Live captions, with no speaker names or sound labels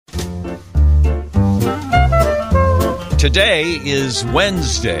Today is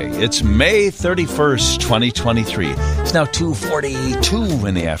Wednesday. It's May 31st, 2023. It's now 2:42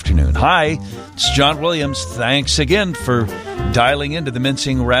 in the afternoon. Hi, it's John Williams. Thanks again for dialing into the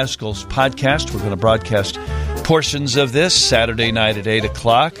Mincing Rascals podcast. We're going to broadcast portions of this Saturday night at 8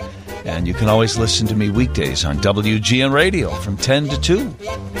 o'clock. And you can always listen to me weekdays on WGN Radio from 10 to 2.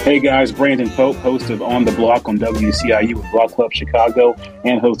 Hey guys, Brandon Pope, host of On the Block on WCIU with Block Club Chicago,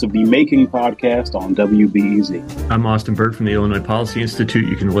 and host of the Making podcast on WBEZ. I'm Austin Burt from the Illinois Policy Institute.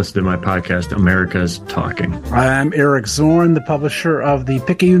 You can listen to my podcast, America's Talking. I'm Eric Zorn, the publisher of the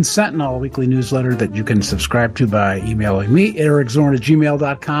Picayune Sentinel, a weekly newsletter that you can subscribe to by emailing me,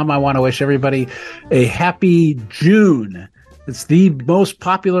 ericzorn@gmail.com. I want to wish everybody a happy June. It's the most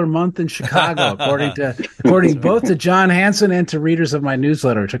popular month in Chicago, according both to John Hansen and to readers of my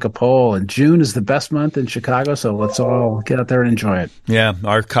newsletter. I took a poll, and June is the best month in Chicago, so let's all get out there and enjoy it. Yeah,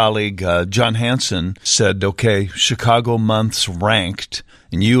 our colleague John Hansen said, okay, Chicago months ranked,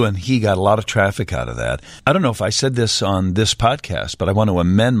 and you and he got a lot of traffic out of that. I don't know if I said this on this podcast, but I want to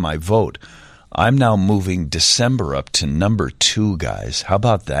amend my vote. I'm now moving December up to number 2, guys. How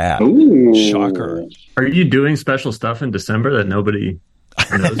about that? Ooh. Shocker. Are you doing special stuff in December that nobody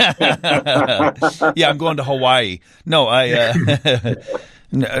knows? Yeah, I'm going to Hawaii. No, as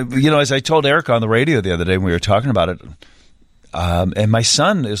I told Eric on the radio the other day when we were talking about it, and my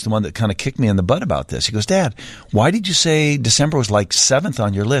son is the one that kind of kicked me in the butt about this. He goes, Dad, why did you say December was like 7th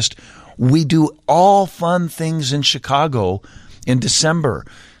on your list? We do all fun things in Chicago in December.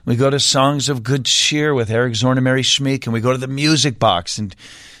 We go to Songs of Good Cheer with Eric Zorn and Mary Schmeek, and we go to the Music Box and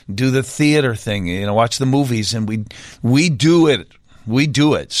do the theater thing, watch the movies, and we do it. We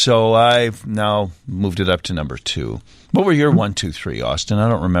do it. So I've now moved it up to number 2. What were your 1, 2, 3, Austin? I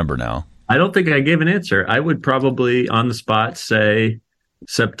don't remember now. I don't think I gave an answer. I would probably on the spot say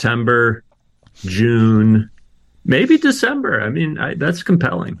September, June, maybe December. I mean, that's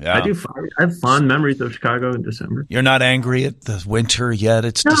compelling. Yeah. I have fond memories of Chicago in December. You're not angry at the winter yet?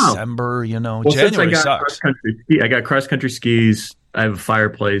 It's December, Well, January sucks. I got cross-country skis. I have a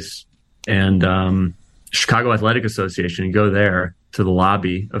fireplace, and Chicago Athletic Association. You go there to the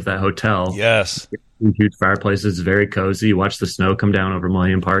lobby of that hotel. Yes. Huge fireplace. It's very cozy. You watch the snow come down over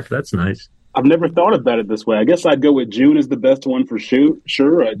Millennium Park. That's nice. I've never thought about it this way. I guess I'd go with June is the best one for sure.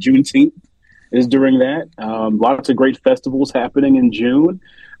 Juneteenth is during that. Lots of great festivals happening in June.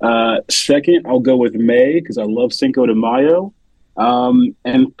 Second, I'll go with May because I love Cinco de Mayo.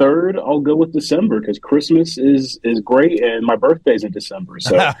 And third, I'll go with December because Christmas is great and my birthday's in December.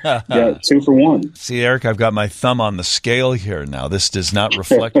 So, yeah, 2 for 1. See, Eric, I've got my thumb on the scale here now. This does not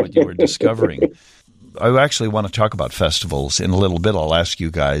reflect what you were discovering. I actually want to talk about festivals in a little bit. I'll ask you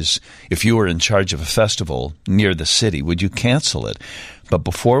guys, if you were in charge of a festival near the city, would you cancel it? But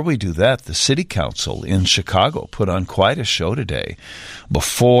before we do that, the City Council in Chicago put on quite a show today.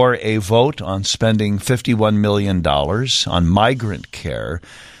 Before a vote on spending $51 million on migrant care,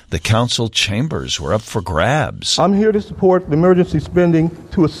 the council chambers were up for grabs. I'm here to support the emergency spending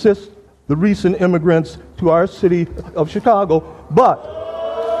to assist the recent immigrants to our city of Chicago, but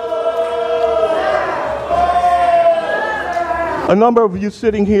a number of you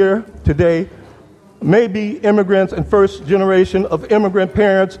sitting here today may be immigrants and first generation of immigrant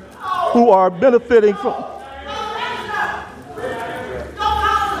parents who are benefiting from...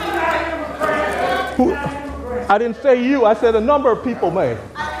 I didn't say you, I said a number of people may.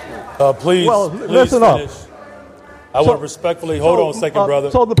 Please listen finish. up. I want to respectfully, hold on a second, brother.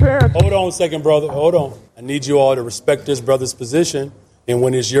 So the parents... Hold on a second, brother. Hold on. I need you all to respect this brother's position, and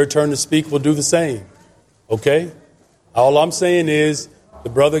when it's your turn to speak, we'll do the same. Okay? All I'm saying is the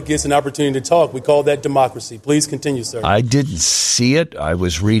brother gets an opportunity to talk. We call that democracy. Please continue, sir. I didn't see it. I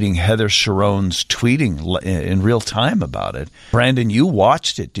was reading Heather Sharon's tweeting in real time about it. Brandon, you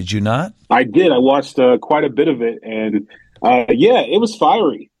watched it, did you not? I did. I watched quite a bit of it, and it was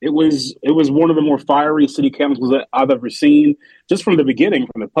fiery. It was one of the more fiery city councils that I've ever seen, just from the beginning,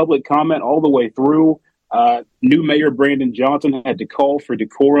 from the public comment all the way through. New Mayor Brandon Johnson had to call for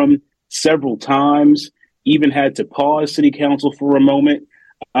decorum several times, even had to pause city council for a moment.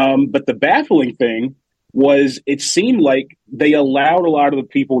 But the baffling thing was it seemed like they allowed a lot of the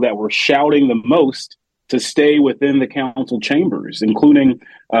people that were shouting the most to stay within the council chambers, including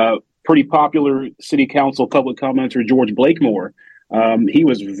pretty popular city council public commenter George Blakemore. He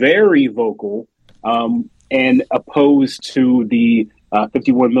was very vocal and opposed to the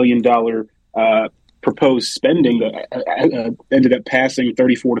 $51 million proposed spending that ended up passing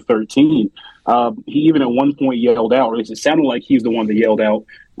 34-13. He even at one point yelled out, or at least it sounded like he's the one that yelled out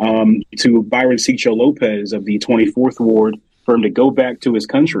to Byron Cicho Lopez of the 24th Ward for him to go back to his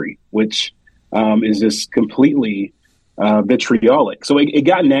country, which is just completely vitriolic. So it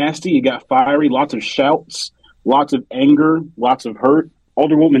got nasty. It got fiery. Lots of shouts, lots of anger, lots of hurt.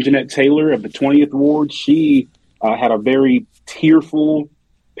 Alderwoman Jeanette Taylor of the 20th Ward, she had a very tearful,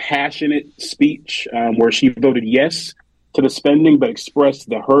 passionate speech where she voted yes to the spending, but expressed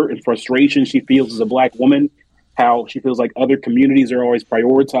the hurt and frustration she feels as a Black woman, how she feels like other communities are always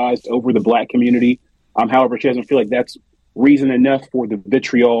prioritized over the Black community. However, she doesn't feel like that's reason enough for the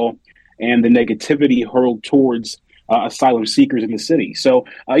vitriol and the negativity hurled towards asylum seekers in the city. So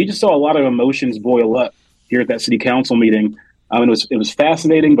you just saw a lot of emotions boil up here at that city council meeting. And it was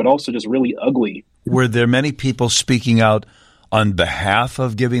fascinating, but also just really ugly. Were there many people speaking out on behalf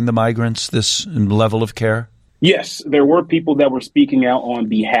of giving the migrants this level of care? Yes, there were people that were speaking out on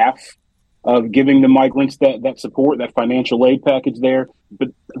behalf of giving the migrants that support, that financial aid package there. But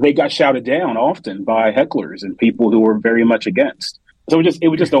they got shouted down often by hecklers and people who were very much against. So it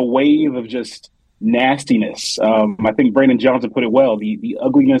was just a wave of just nastiness. I think Brandon Johnson put it well, the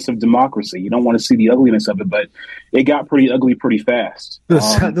ugliness of democracy. You don't want to see the ugliness of it, but it got pretty ugly pretty fast.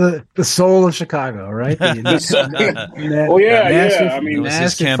 The soul of Chicago, right? I mean, it was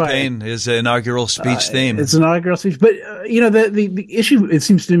his campaign, his inaugural speech theme. It's an inaugural speech. But, the issue, it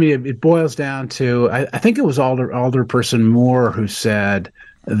seems to me, it boils down to, I think it was Alderperson Moore who said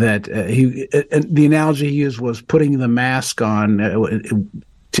that the analogy he used was putting the mask on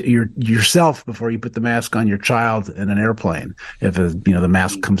to yourself before you put the mask on your child in an airplane. If the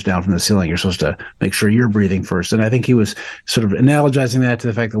mask comes down from the ceiling, you're supposed to make sure you're breathing first. And I think he was sort of analogizing that to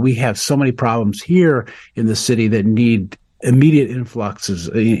the fact that we have so many problems here in the city that need immediate influxes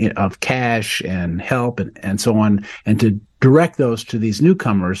of cash and help and so on, and to direct those to these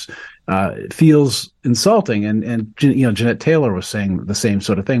newcomers feels insulting. And Jeanette Taylor was saying the same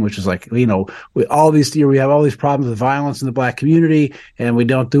sort of thing, which is like, we have all these problems with violence in the Black community, and we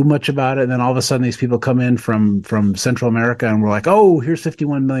don't do much about it. And then all of a sudden, these people come in from Central America, and we're like, oh, here's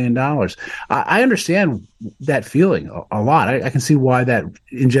 $51 million. I understand that feeling a lot. I can see why that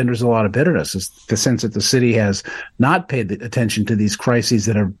engenders a lot of bitterness. Is the sense that the city has not paid attention to these crises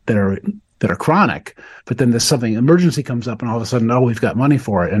that are chronic, but then there's something emergency comes up, and all of a sudden, we've got money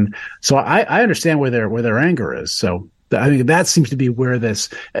for it. And so I understand where their anger is. So I think that seems to be where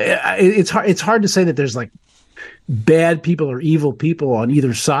it's hard to say that there's like bad people or evil people on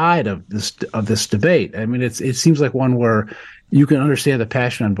either side of this debate. I mean, it seems like one where you can understand the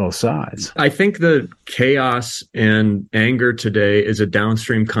passion on both sides. I think the chaos and anger today is a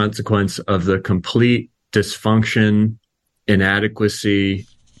downstream consequence of the complete dysfunction, inadequacy,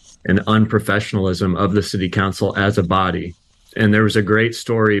 and unprofessionalism of the city council as a body. And there was a great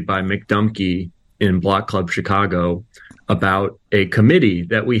story by McDumpke in Block Club Chicago about a committee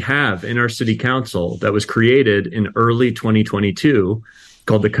that we have in our city council that was created in early 2022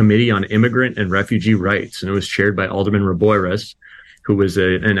 called the Committee on Immigrant and Refugee Rights. And it was chaired by Alderman Raboyras, who was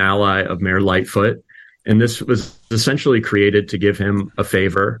an ally of Mayor Lightfoot. And this was essentially created to give him a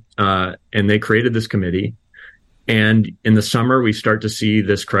favor. And they created this committee. And in the summer, we start to see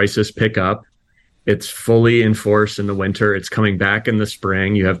this crisis pick up. It's fully in force in the winter. It's coming back in the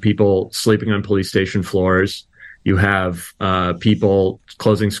spring. You have people sleeping on police station floors. You have people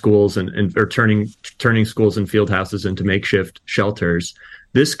closing schools or turning schools and field houses into makeshift shelters.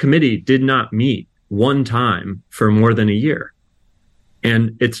 This committee did not meet one time for more than a year.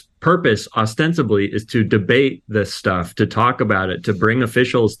 And its purpose, ostensibly, is to debate this stuff, to talk about it, to bring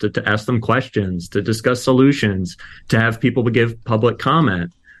officials to ask them questions, to discuss solutions, to have people give public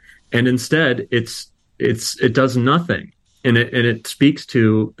comment. And instead, it does nothing. And it speaks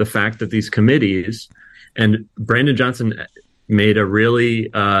to the fact that these committees, and Brandon Johnson made a really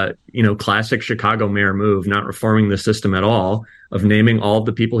classic Chicago mayor move, not reforming the system at all, of naming all of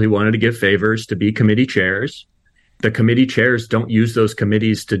the people he wanted to give favors to be committee chairs. The committee chairs don't use those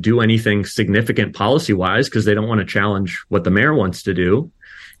committees to do anything significant policy-wise because they don't want to challenge what the mayor wants to do.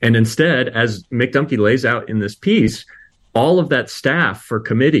 And instead, as McDumpke lays out in this piece, all of that staff for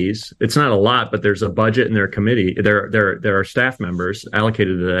committees, it's not a lot, but there's a budget in their committee. There are staff members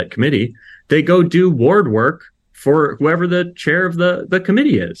allocated to that committee. They go do ward work for whoever the chair of the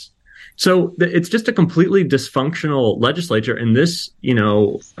committee is. So it's just a completely dysfunctional legislature. And this,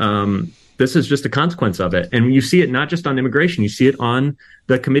 this is just a consequence of it. And you see it not just on immigration, you see it on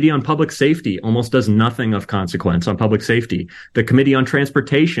the Committee on Public Safety, almost does nothing of consequence on public safety. The Committee on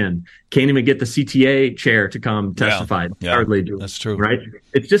Transportation can't even get the CTA chair to come testify. Yeah, hardly do. That's true. Right?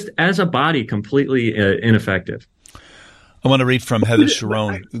 It's just, as a body, completely ineffective. I want to read from Heather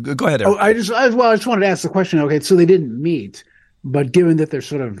Sharon. Go ahead, Eric. I just wanted to ask the question. Okay, so they didn't meet. But given that they're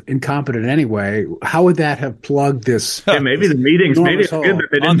sort of incompetent anyway, how would that have plugged this? Yeah, maybe the meetings made it good that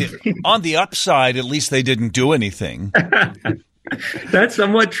they didn't. On the upside, at least they didn't do anything. That's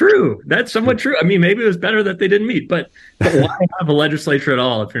somewhat true. I mean, maybe it was better that they didn't meet, but why have a legislature at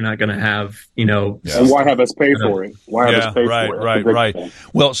all if you're not going to have, And why have us pay for it? Why have us pay for it? Right.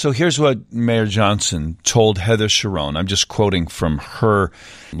 Well, so here's what Mayor Johnson told Heather Sharon. I'm just quoting from her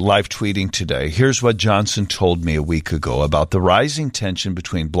live tweeting today. Here's what Johnson told me a week ago about the rising tension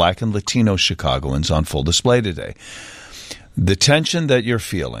between Black and Latino Chicagoans on full display today. The tension that you're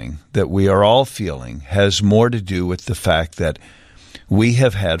feeling, that we are all feeling, has more to do with the fact that we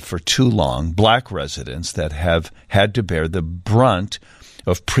have had for too long Black residents that have had to bear the brunt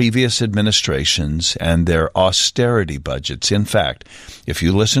of previous administrations and their austerity budgets. In fact, if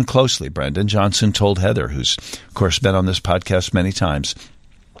you listen closely, Brendan Johnson told Heather, who's, of course, been on this podcast many times,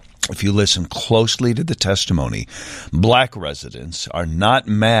 if you listen closely to the testimony, Black residents are not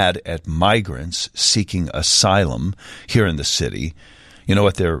mad at migrants seeking asylum here in the city. You know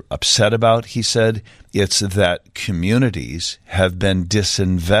what they're upset about, he said? It's that communities have been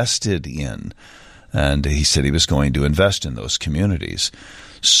disinvested in. And he said he was going to invest in those communities.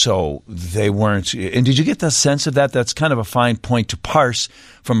 So they weren't. And did you get the sense of that? That's kind of a fine point to parse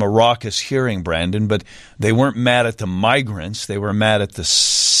from a raucous hearing, Brandon. But they weren't mad at the migrants. They were mad at the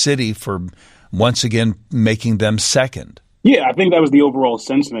city for once again making them second. Yeah, I think that was the overall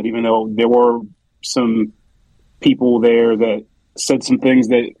sentiment, even though there were some people there that said some things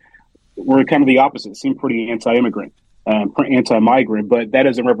that were kind of the opposite, seemed pretty anti-immigrant, anti-migrant, but that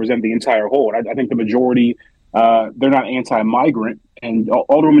doesn't represent the entire whole. I think the majority, they're not anti-migrant. And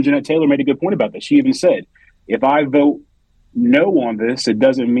Alderwoman Jeanette Taylor made a good point about this. She even said, if I vote no on this, it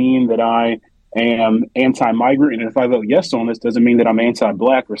doesn't mean that I am anti-migrant. And if I vote yes on this, doesn't mean that I'm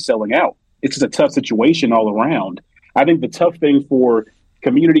anti-Black or selling out. It's just a tough situation all around. I think the tough thing for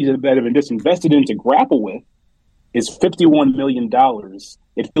communities that have been disinvested in to grapple with is $51 million.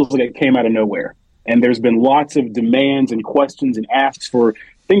 It feels like it came out of nowhere. And there's been lots of demands and questions and asks for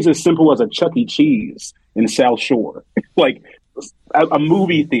things as simple as a Chuck E. Cheese in South Shore, like a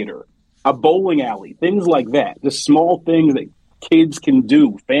movie theater, a bowling alley, things like that. Just small things that kids can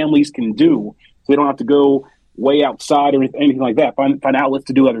do, families can do, so they don't have to go way outside or anything like that, find outlets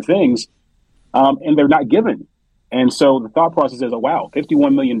to do other things. And they're not given. And so the thought process is, oh, wow,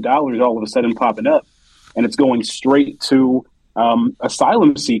 $51 million all of a sudden popping up, and it's going straight to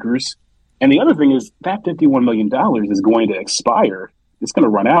asylum seekers. And the other thing is that $51 million is going to expire. It's going to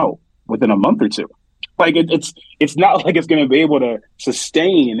run out within a month or two. Like it's not like it's going to be able to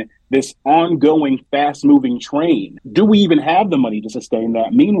sustain this ongoing fast-moving train. Do we even have the money to sustain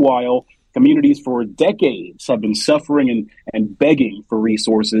that? Meanwhile, communities for decades have been suffering and begging for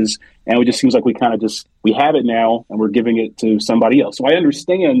resources. And it just seems like we have it now and we're giving it to somebody else. So I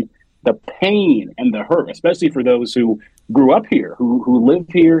understand the pain and the hurt, especially for those who grew up here, who live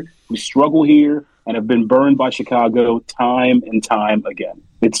here, who struggle here, and have been burned by Chicago time and time again.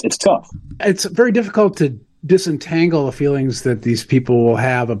 It's tough. It's very difficult to disentangle the feelings that these people will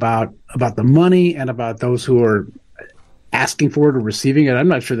have about the money and about those who are asking for it or receiving it. I'm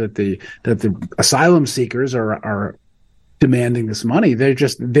not sure that the asylum seekers are demanding this money.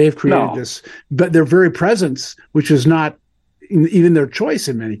 They've created this, but their very presence, which is not even their choice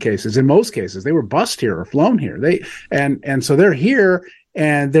in many cases. In most cases, they were bused here or flown here. And so they're here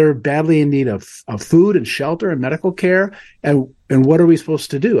and they're badly in need of food and shelter and medical care. And what are we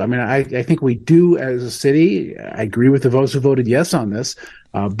supposed to do? I mean, I think we do as a city. I agree with the votes who voted yes on this.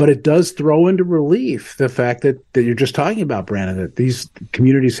 But it does throw into relief the fact that you're just talking about, Brandon, that these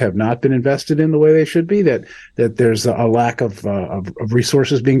communities have not been invested in the way they should be, that there's a lack of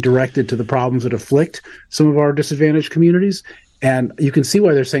resources being directed to the problems that afflict some of our disadvantaged communities. And you can see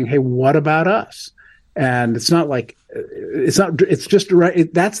why they're saying, hey, what about us? And it's just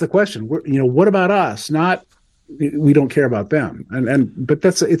right. That's the question. What about us? Not, we don't care about them. But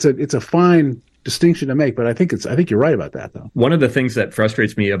it's a fine distinction to make, but I think you're right about that, though. One of the things that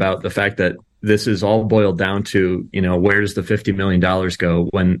frustrates me about the fact that this is all boiled down to, where does the $50 million go,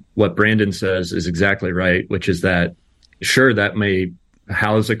 when what Brandon says is exactly right, which is that, sure, that may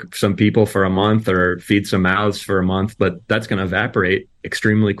house some people for a month or feed some mouths for a month, but that's going to evaporate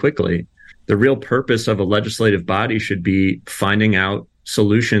extremely quickly. The real purpose of a legislative body should be finding out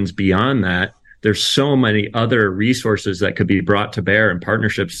solutions beyond that. There's so many other resources that could be brought to bear, and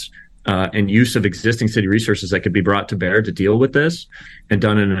partnerships and use of existing city resources that could be brought to bear to deal with this, and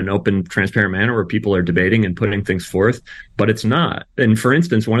done in an open, transparent manner where people are debating and putting things forth. But it's not. And for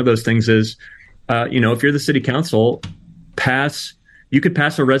instance, one of those things is, if you're the city council, pass You could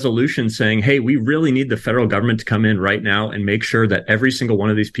pass a resolution saying, hey, we really need the federal government to come in right now and make sure that every single one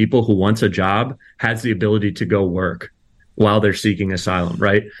of these people who wants a job has the ability to go work while they're seeking asylum,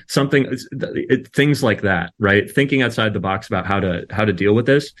 right? Things like that, right? Thinking outside the box about how to deal with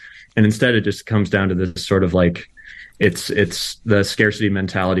this. And instead it just comes down to this sort of like, it's the scarcity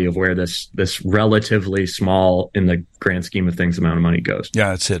mentality of where this relatively small in the grand scheme of things amount of money goes.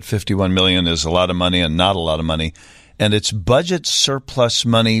 Yeah, that's it. 51 million is a lot of money and not a lot of money. And it's budget surplus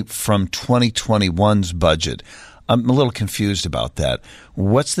money from 2021's budget. I'm a little confused about that.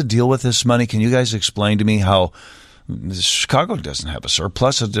 What's the deal with this money? Can you guys explain to me how Chicago doesn't have a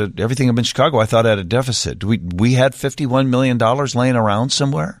surplus? Everything up in Chicago, I thought, had a deficit. We had $51 million laying around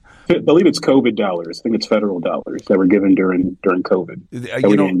somewhere? I believe it's COVID dollars. I think it's federal dollars that were given during COVID that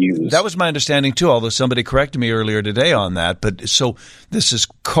we didn't use. That was my understanding too, although somebody corrected me earlier today on that. But so this is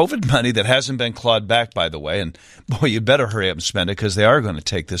COVID money that hasn't been clawed back, by the way. And boy, you better hurry up and spend it because they are going to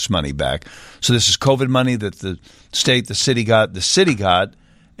take this money back. So this is COVID money that the state, the city got,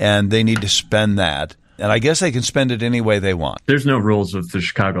 and they need to spend that. And I guess they can spend it any way they want. There's no rules with the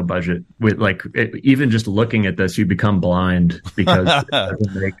Chicago budget. Even just looking at this, you become blind because it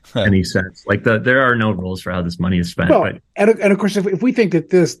doesn't make any sense. There are no rules for how this money is spent. Well, and of course, if we think that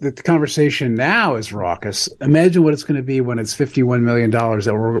the conversation now is raucous, imagine what it's going to be when it's $51 million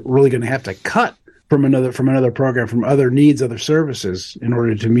that we're really going to have to cut from another program, from other needs, other services in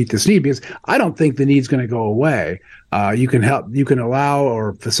order to meet this need. Because I don't think the need's going to go away. You can allow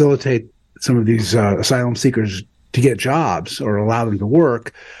or facilitate some of these asylum seekers to get jobs or allow them to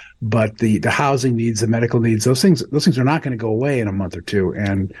work, but the housing needs, the medical needs, those things are not going to go away in a month or two,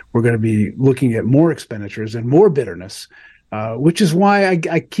 and we're going to be looking at more expenditures and more bitterness, which is why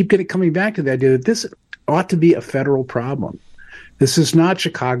I keep coming back to the idea that this ought to be a federal problem. This is not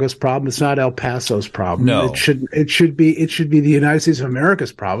Chicago's problem. It's not El Paso's problem. No. It should be the United States of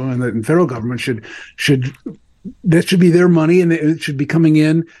America's problem, and the federal government should that should be their money, and it should be coming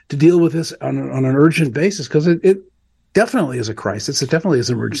in to deal with this on an urgent basis, because it definitely is a crisis. It definitely is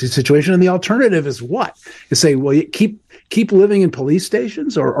an emergency situation. And the alternative is what? You say, well, you keep living in police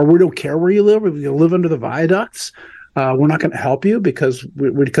stations, or we don't care where you live. You live under the viaducts. We're not going to help you because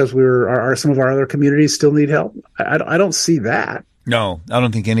some of our other communities still need help. I don't see that. No, I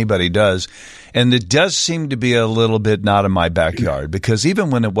don't think anybody does. And it does seem to be a little bit not in my backyard, because even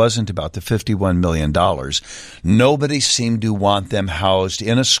when it wasn't about the $51 million, nobody seemed to want them housed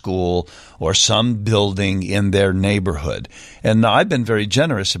in a school or some building in their neighborhood. And I've been very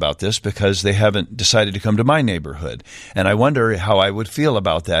generous about this because they haven't decided to come to my neighborhood. And I wonder how I would feel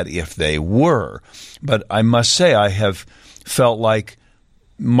about that if they were. But I must say I have felt like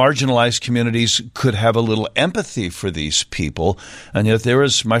marginalized communities could have a little empathy for these people. And yet there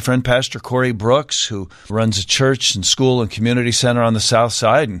is my friend Pastor Corey Brooks, who runs a church and school and community center on the South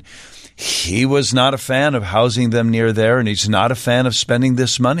Side, and he was not a fan of housing them near there, and he's not a fan of spending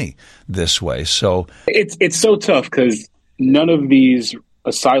this money this way. So it's so tough because none of these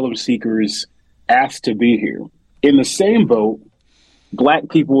asylum seekers asked to be here. In the same boat, Black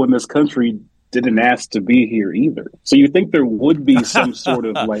people in this country didn't ask to be here either. So you think there would be some sort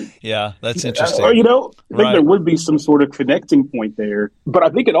of yeah, that's interesting. I think there would be some sort of connecting point there. But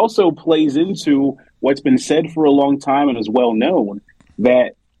I think it also plays into what's been said for a long time and is well known,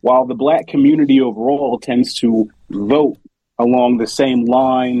 that while the Black community overall tends to vote along the same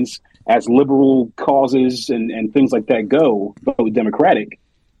lines as liberal causes and things like that go, vote Democratic,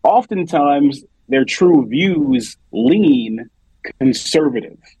 oftentimes their true views lean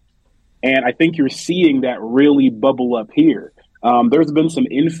conservative. And I think you're seeing that really bubble up here. There's been some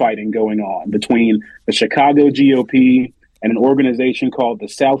infighting going on between the Chicago GOP and an organization called the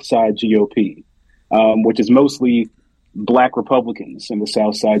Southside GOP, which is mostly Black Republicans in the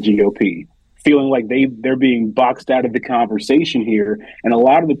Southside GOP, feeling like they're being boxed out of the conversation here. And a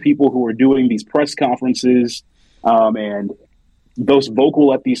lot of the people who are doing these press conferences and those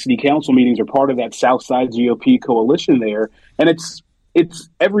vocal at these city council meetings are part of that Southside GOP coalition there. And it's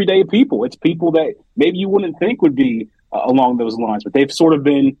everyday people. It's people that maybe you wouldn't think would be along those lines, but they've sort of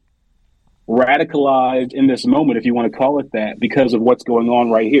been radicalized in this moment, if you want to call it that, because of what's going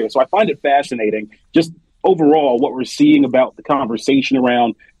on right here. So I find it fascinating, just overall, what we're seeing about the conversation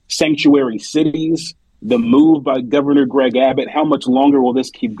around sanctuary cities, the move by Governor Greg Abbott. How much longer will this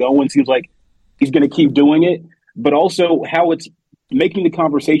keep going? Seems like he's going to keep doing it, but also how it's making the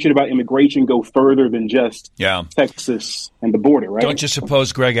conversation about immigration go further than just Texas and the border, right? Don't you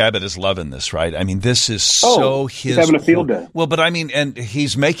suppose Greg Abbott is loving this, right? I mean, this is so his... He's having a field day. Well, but I mean, and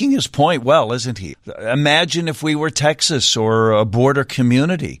he's making his point well, isn't he? Imagine if we were Texas or a border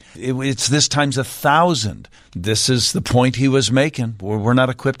community. It's this times 1,000. This is the point he was making. We're not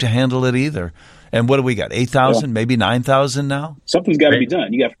equipped to handle it either. And what do we got? 8,000, maybe 9,000 now? Something's got to be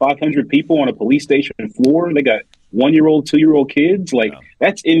done. You got 500 people on a police station floor. They got 1-year-old, 2-year-old kids. Like,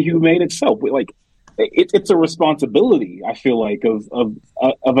 that's inhumane itself. Like, it's a responsibility, I feel like, of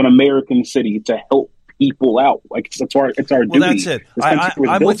an American city to help people out. Like, it's our duty. Well, that's it.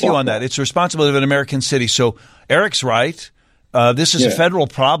 I'm with you on that. It's a responsibility of an American city. So Eric's right. This is a federal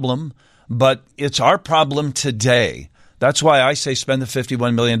problem, but it's our problem today. That's why I say spend the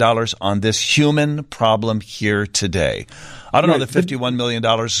 $51 million on this human problem here today. I don't know that $51 million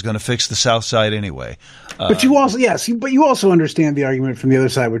is going to fix the South Side anyway. But you also understand the argument from the other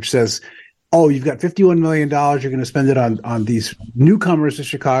side, which says, oh, you've got $51 million, you're going to spend it on these newcomers to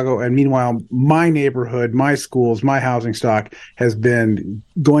Chicago, and meanwhile, my neighborhood, my schools, my housing stock has been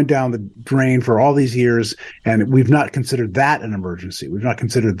going down the drain for all these years, and we've not considered that an emergency. We've not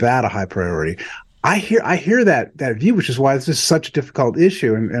considered that a high priority. I hear that view, which is why this is such a difficult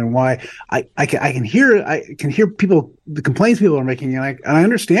issue, and why I can hear people, the complaints people are making, and I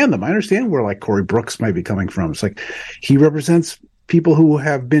understand them. I understand where like Corey Brooks might be coming from. It's like he represents people who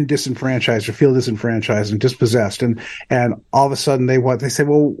have been disenfranchised or feel disenfranchised and dispossessed, and all of a sudden they say,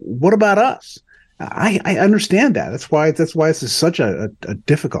 well, what about us? I understand that. That's why this is such a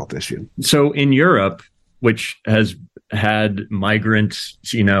difficult issue. So in Europe, which has had migrant,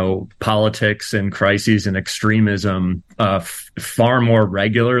 politics and crises and extremism far more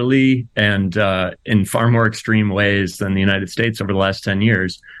regularly and in far more extreme ways than the United States over the last 10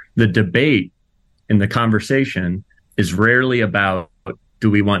 years, the debate in the conversation is rarely about, do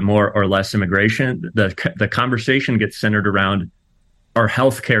we want more or less immigration? The conversation gets centered around our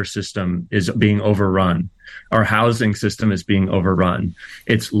healthcare system is being overrun. Our housing system is being overrun.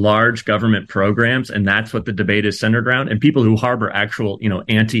 It's large government programs, and that's what the debate is centered around. And people who harbor actual,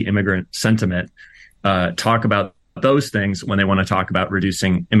 anti-immigrant sentiment talk about those things when they want to talk about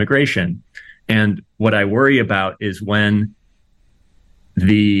reducing immigration. And what I worry about is when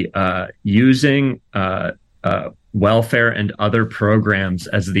the using welfare and other programs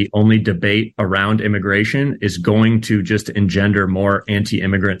as the only debate around immigration is going to just engender more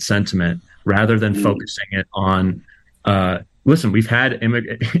anti-immigrant sentiment rather than focusing it on, listen, we've had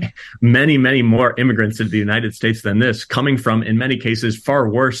many, many more immigrants into the United States than this, coming from, in many cases, far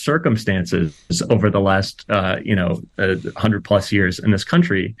worse circumstances over the last, 100 plus years in this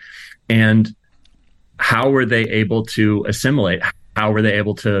country. And how were they able to assimilate? How were they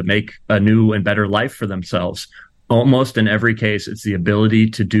able to make a new and better life for themselves? Almost in every case, it's the ability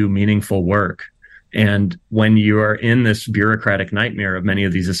to do meaningful work. And when you are in this bureaucratic nightmare of many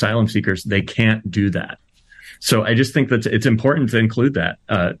of these asylum seekers, they can't do that. So I just think that it's important to include that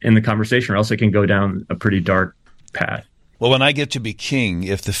in the conversation, or else it can go down a pretty dark path. Well, when I get to be king,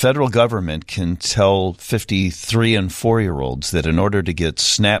 if the federal government can tell 53 and 4-year-olds that in order to get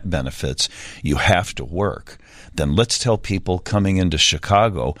SNAP benefits, you have to work, then let's tell people coming into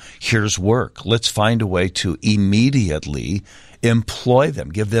Chicago, here's work. Let's find a way to immediately employ them,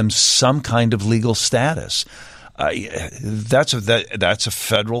 give them some kind of legal status. That's a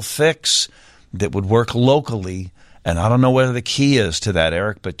federal fix that would work locally, and I don't know whether the key is to that,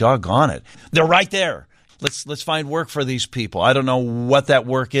 Eric, but doggone it, they're right there. Let's find work for these people. I don't know what that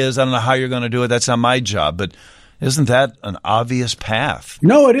work is. I don't know how you're going to do it. That's not my job, but isn't that an obvious path?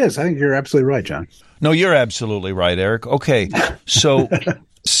 No, it is. I think you're absolutely right, John. No, you're absolutely right, Eric. Okay, so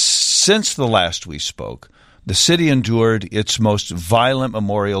since the last we spoke, the city endured its most violent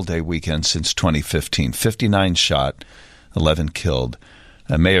Memorial Day weekend since 2015. 59 shot, 11 killed.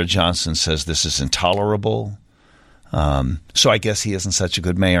 Mayor Johnson says this is intolerable. So I guess he isn't such a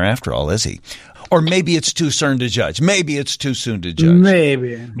good mayor after all, is he? Or maybe it's too soon to judge. Maybe it's too soon to judge.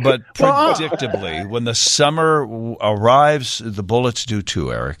 Maybe. But predictably, when the summer arrives, the bullets do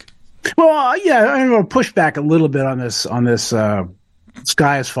too, Eric. Well, yeah, I'm going to push back a little bit on this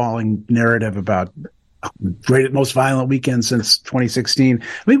sky is falling narrative about most violent weekend since 2016.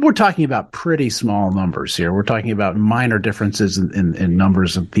 I mean, we're talking about pretty small numbers here. We're talking about minor differences in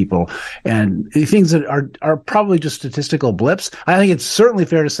numbers of people and things that are probably just statistical blips. I think it's certainly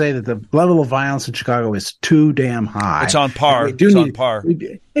fair to say that the level of violence in Chicago is too damn high. It's on par. We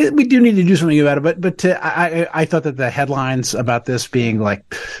do need to do something about it, but I thought that the headlines about this being like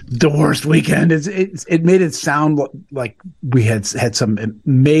the worst weekend, it made it sound like we had some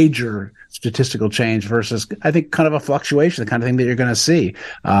major statistical change versus, I think, kind of a fluctuation, the kind of thing that you're going to see.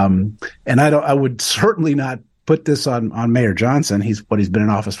 And I would certainly not put this on Mayor Johnson. He's been in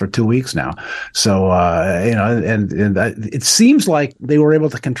office for 2 weeks now. So, it seems like they were able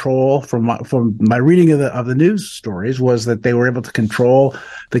to control, from my reading of the news stories, was that they were able to control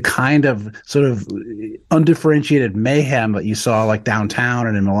the kind of sort of undifferentiated mayhem that you saw like downtown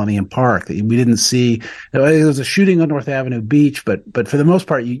and in Millennium Park. That we didn't see. There was a shooting on North Avenue Beach, but for the most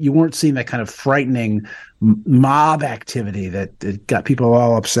part, you weren't seeing that kind of frightening mob activity that got people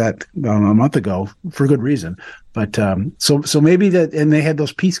all upset a month ago for good reason. But so maybe that, and they had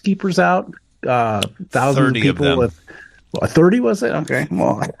those peacekeepers out, thousands of people of with 30, was it? Okay,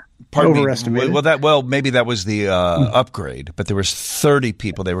 well, overestimated. Maybe that was the upgrade, but there was 30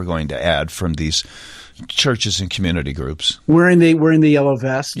 people they were going to add from these churches and community groups wearing the yellow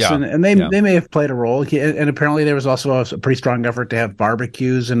vests, and they may have played a role. And apparently there was also a pretty strong effort to have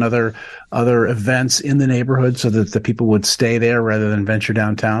barbecues and other events in the neighborhood so that the people would stay there rather than venture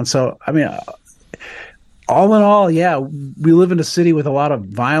downtown. So, I mean, all in all, we live in a city with a lot of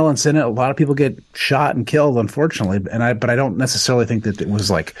violence in it. A lot of people get shot and killed, unfortunately. But I don't necessarily think that it was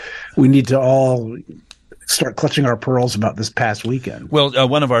like we need to all start clutching our pearls about this past weekend. Well,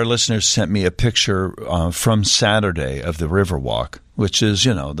 one of our listeners sent me a picture from Saturday of the Riverwalk, which is,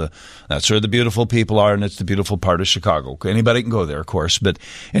 that's where the beautiful people are, and it's the beautiful part of Chicago. Anybody can go there, of course. But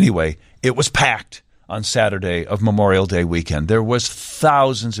anyway, it was packed on Saturday of Memorial Day weekend. There was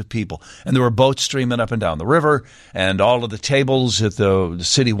thousands of people, and there were boats streaming up and down the river, and all of the tables at the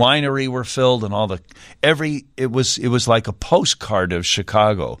city winery were filled, and it was like a postcard of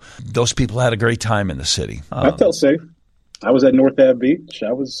Chicago. Those people had a great time in the city. I felt safe. I was at North Ave Beach.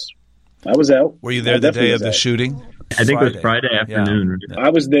 I was out. Were you there the day of the shooting? I think it was Friday afternoon. Yeah.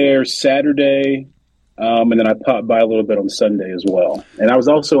 I was there Saturday, and then I popped by a little bit on Sunday as well. And I was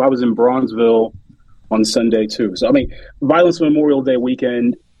in Bronzeville on Sunday too. So, I mean, Violence Memorial Day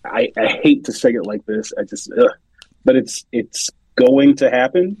weekend, I hate to say it like this. But it's going to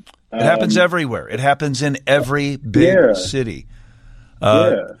happen. It happens everywhere. It happens in every big city.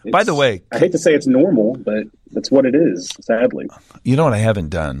 By the way, I hate to say it's normal, but that's what it is, sadly. You know what I haven't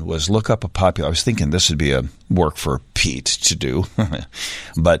done was look up I was thinking this would be a work for Pete to do,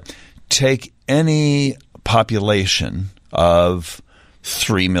 but take any population of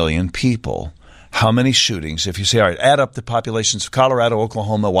 3 million people. How many shootings? If you say, all right, add up the populations of Colorado,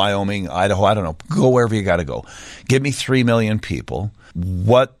 Oklahoma, Wyoming, Idaho, I don't know, go wherever you got to go. Give me 3 million people.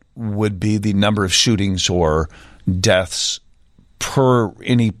 What would be the number of shootings or deaths per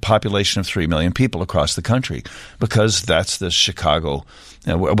any population of 3 million people across the country? Because that's the Chicago,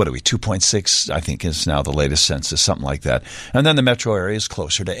 what are we, 2.6, I think is now the latest census, something like that. And then the metro area is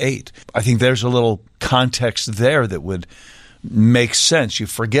closer to 8. I think there's a little context there that would makes sense. You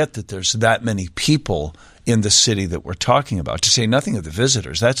forget that there's that many people in the city that we're talking about, to say nothing of the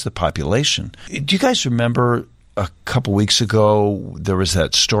visitors. That's the population. Do you guys remember a couple weeks ago, there was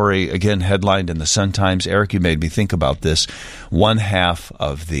that story, again, headlined in the Sun-Times? Eric, you made me think about this. 1/2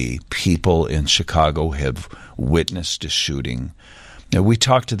 of the people in Chicago have witnessed a shooting. Now, we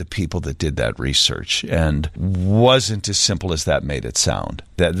talked to the people that did that research, and wasn't as simple as that made it sound.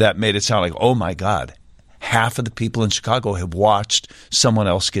 That made it sound like, oh my God, half of the people in Chicago have watched someone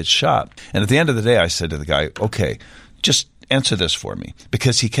else get shot. And at the end of the day, I said to the guy, okay, just answer this for me.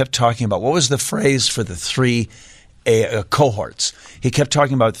 Because he kept talking about, what was the phrase for the 3 cohorts? He kept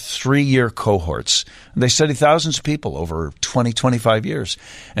talking about 3-year cohorts. They studied thousands of people over 20, 25 years.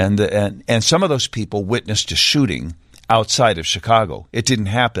 And some of those people witnessed a shooting outside of Chicago. It didn't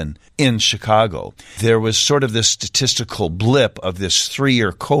happen in Chicago. There was sort of this statistical blip of this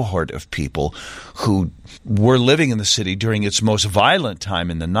 3-year cohort of people who were living in the city during its most violent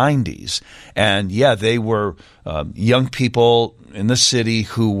time in the 90s. And they were young people in the city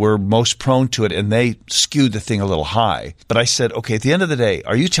who were most prone to it, and they skewed the thing a little high. But I said, okay, at the end of the day,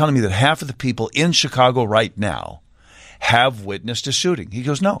 are you telling me that half of the people in Chicago right now have witnessed a shooting? He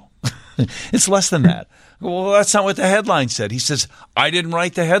goes, no, it's less than that. Well, that's not what the headline said. He says, I didn't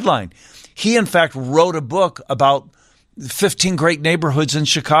write the headline. He, in fact, wrote a book about 15 great neighborhoods in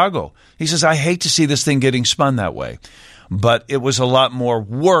Chicago. He says, I hate to see this thing getting spun that way. But it was a lot more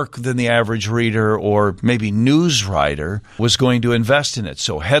work than the average reader or maybe news writer was going to invest in it.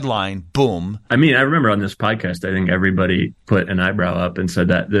 So headline, boom. I mean, I remember on this podcast, I think everybody put an eyebrow up and said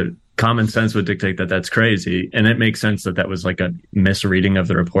that the common sense would dictate that that's crazy. And it makes sense that was like a misreading of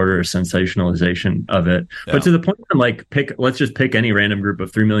the reporter or sensationalization of it. Yeah. But to the point of let's just pick any random group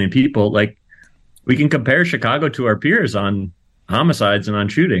of 3 million people. Like, we can compare Chicago to our peers on homicides and on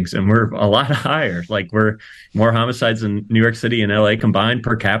shootings, and we're a lot higher. Like, we're more homicides in New York City and LA combined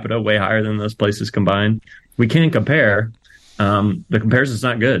per capita, way higher than those places combined. We can't compare. The comparison's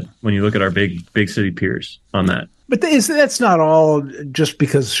not good when you look at our big city peers on that. But that's not all just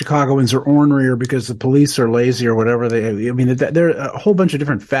because Chicagoans are ornery or because the police are lazy or whatever. There are a whole bunch of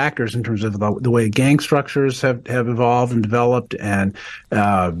different factors in terms of the way gang structures have evolved and developed, and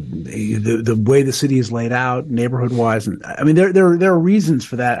the way the city is laid out neighborhood wise. And I mean, there are reasons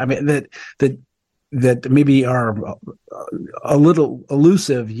for that. I mean, that maybe are a little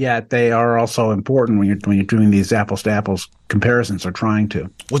elusive, yet they are also important when you're doing these apples to apples comparisons or trying to.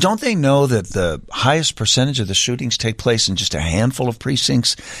 Well, don't they know that the highest percentage of the shootings take place in just a handful of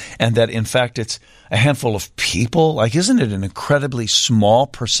precincts, and that in fact it's a handful of people? Like, isn't it an incredibly small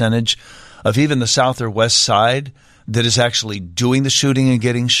percentage of even the South or West Side that is actually doing the shooting and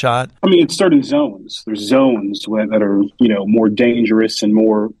getting shot? I mean, it's certain zones. There's zones that are, more dangerous and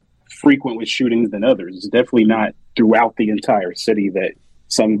more frequent with shootings than others. It's definitely not throughout the entire city that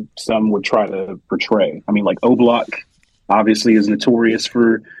some would try to portray. I mean, like O Block obviously is notorious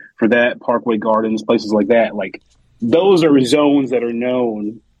for that. Parkway Gardens, places like that. Like, those are zones that are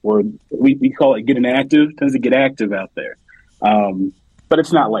known, or we call it getting active, tends to get active out there. But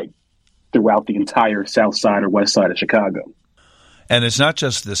it's not like throughout the entire South Side or West Side of Chicago. And it's not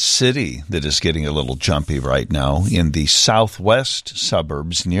just the city that is getting a little jumpy right now. In the southwest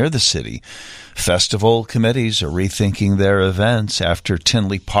suburbs near the city, festival committees are rethinking their events after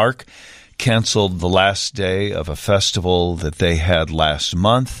Tinley Park canceled the last day of a festival that they had last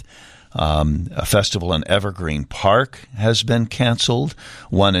month. A festival in Evergreen Park has been canceled.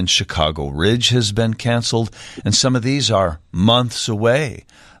 One in Chicago Ridge has been canceled. And some of these are months away.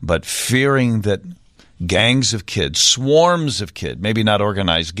 But fearing that gangs of kids, swarms of kids, maybe not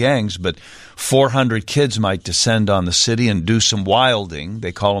organized gangs, but 400 kids might descend on the city and do some wilding.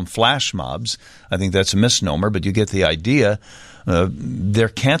 They call them flash mobs. I think that's a misnomer, but you get the idea. They're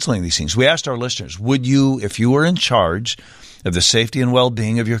canceling these things. We asked our listeners, would you, if you were in charge of the safety and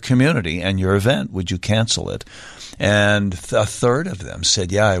well-being of your community and your event, would you cancel it? And a third of them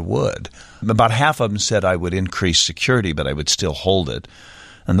said, yeah, I would. About half of them said I would increase security, but I would still hold it.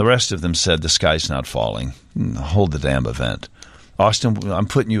 And the rest of them said, the sky's not falling. Hold the damn event. Austin, I'm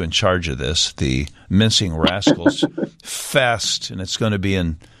putting you in charge of this, the Mincing Rascals Fest, and it's going to be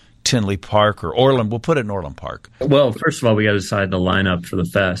in Tinley Park or Orland. We'll put it in Orland Park. Well, first of all, we got to decide the lineup for the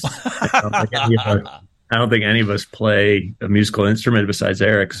fest. I don't think any of us play a musical instrument besides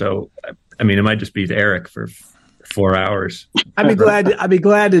Eric. So, I mean, it might just be Eric for 4 hours. I'd be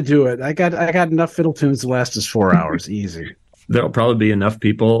glad to do it. I got enough fiddle tunes to last us 4 hours. Easy. There'll probably be enough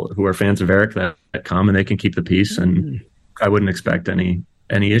people who are fans of Eric that come and they can keep the peace, and I wouldn't expect any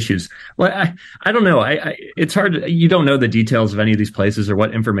issues. Well, I don't know. It's hard. You don't know the details of any of these places or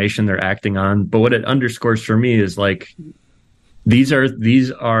what information they're acting on. But what it underscores for me is like these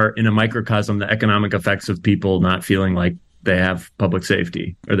are in a microcosm the economic effects of people not feeling like they have public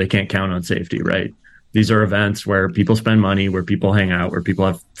safety or they can't count on safety. Right. These are events where people spend money, where people hang out, where people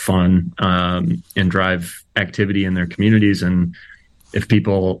have fun, and drive activity in their communities. And if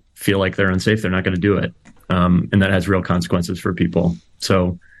people feel like they're unsafe, they're not going to do it. And that has real consequences for people.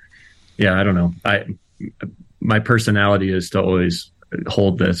 So, yeah, I don't know. My personality is to always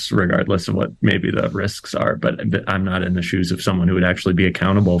hold this regardless of what maybe the risks are, but I'm not in the shoes of someone who would actually be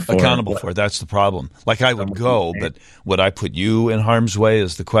accountable for it. That's the problem. Like, I would go, but would I put you in harm's way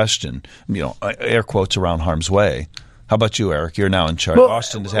is the question. Air quotes around harm's way. How about you, Eric? You're now in charge.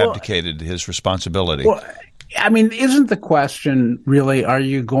 Austin has abdicated his responsibility. Well, I mean, isn't the question really, are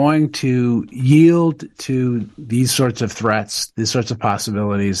you going to yield to these sorts of threats, these sorts of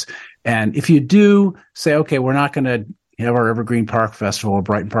possibilities? And if you do say, okay, we're not going to have our Evergreen Park Festival or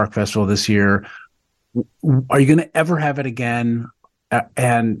Brighton Park Festival this year, are you going to ever have it again?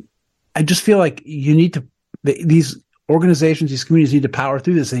 And I just feel like you need to, these organizations, these communities need to power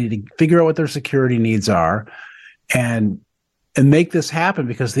through this. They need to figure out what their security needs are and make this happen,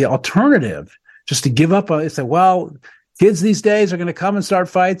 because the alternative, just to give up on it, say, well, kids these days are going to come and start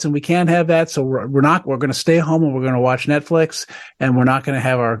fights and we can't have that. So we're going to stay home and we're going to watch Netflix and we're not going to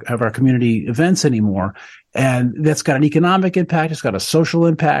have our community events anymore. And that's got an economic impact. It's got a social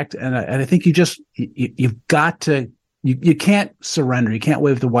impact. And I think you've got to, you can't surrender. You can't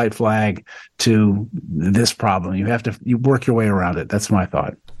wave the white flag to this problem. You work your way around it. That's my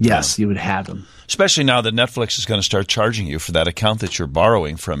thought. Yes, you would have them. Especially now that Netflix is going to start charging you for that account that you're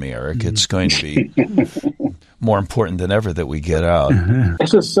borrowing from me, Eric. It's going to be more important than ever that we get out.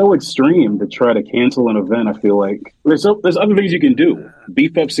 It's just so extreme to try to cancel an event. I feel like there's other things you can do.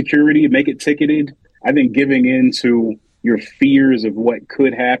 Beef up security, make it ticketed. I think giving in to your fears of what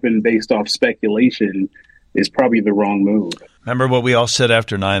could happen based off speculation is probably the wrong move. Remember what we all said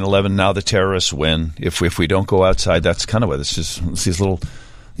after 9/11, now the terrorists win. If we don't go outside, that's kind of what it's just. It's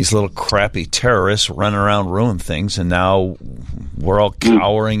these little crappy terrorists running around ruin things, and now we're all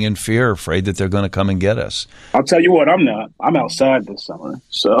cowering in fear, afraid that they're going to come and get us. I'll tell you what, I'm not. I'm outside this summer,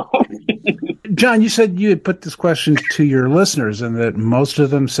 so... John, you said you had put this question to your listeners and that most of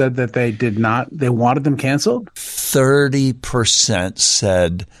them said that they wanted them canceled? 30%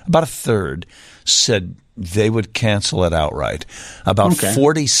 said, about a third said they would cancel it outright. About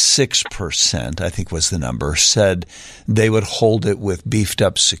 46%, I think was the number, said they would hold it with beefed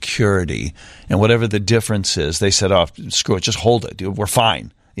up security. And whatever the difference is, they said, oh, screw it, just hold it. We're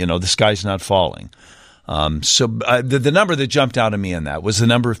fine. The sky's not falling. So the number that jumped out at me in that was the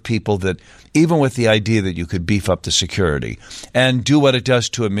number of people that, even with the idea that you could beef up the security and do what it does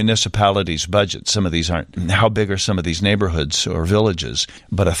to a municipality's budget, some of these aren't, how big are some of these neighborhoods or villages?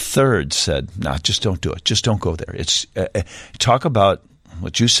 But a third said, no, just don't do it. Just don't go there. It's talk about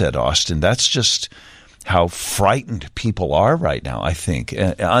what you said, Austin. That's just how frightened people are right now, I think,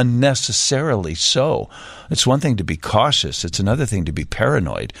 unnecessarily so. It's one thing to be cautious. It's another thing to be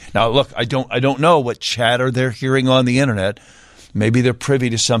paranoid. Now, look, I don't know what chatter they're hearing on the internet. Maybe they're privy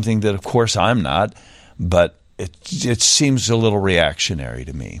to something that, of course, I'm not, but it seems a little reactionary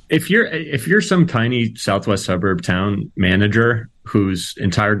to me. If you're some tiny southwest suburb town manager whose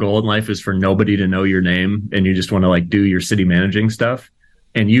entire goal in life is for nobody to know your name and you just want to do your city managing stuff,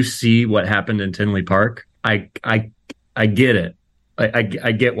 and you see what happened in Tinley Park, I get it. I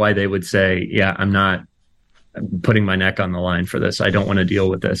get why they would say, yeah, I'm not putting my neck on the line for this. I don't want to deal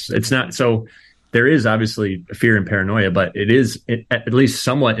with this. It's not so. There is obviously fear and paranoia, but it is at least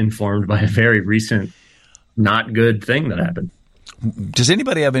somewhat informed by a very recent not good thing that happened. Does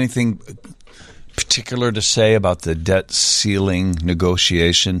anybody have anything particular to say about the debt ceiling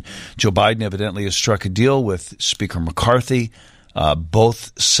negotiation? Joe Biden evidently has struck a deal with Speaker McCarthy.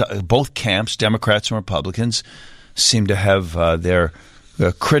 Both camps, Democrats and Republicans, seem to have their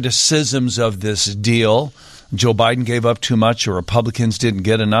criticisms of this deal. Joe Biden gave up too much or Republicans didn't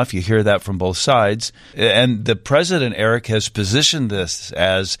get enough. You hear that from both sides. And the president, Eric, has positioned this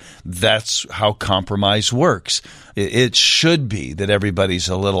as that's how compromise works. It should be that everybody's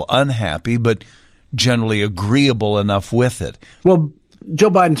a little unhappy, but generally agreeable enough with it. Well,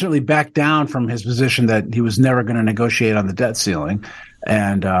 Joe Biden certainly backed down from his position that he was never going to negotiate on the debt ceiling.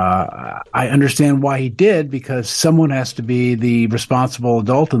 And I understand why he did, because someone has to be the responsible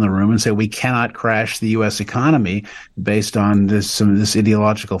adult in the room and say we cannot crash the U.S. economy based on this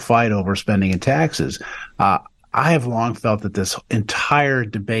ideological fight over spending and taxes. I have long felt that this entire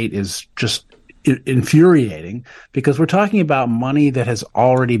debate is just infuriating because we're talking about money that has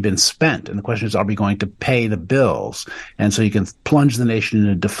already been spent. And the question is, are we going to pay the bills? And so you can plunge the nation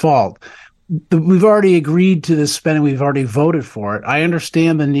into default. We've already agreed to this spending. We've already voted for it. I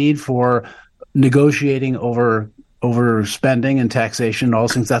understand the need for negotiating over spending and taxation and all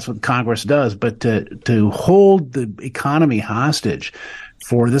those things. That's what Congress does. But to hold the economy hostage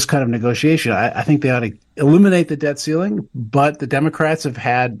for this kind of negotiation, I think they ought to eliminate the debt ceiling. But the Democrats have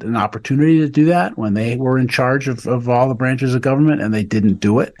had an opportunity to do that when they were in charge of all the branches of government, and they didn't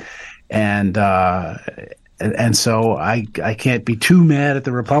do it. And so I can't be too mad at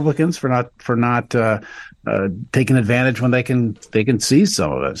the Republicans for not taking advantage when they can seize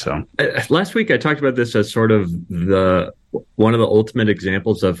some of it. So last week I talked about this as sort of one of the ultimate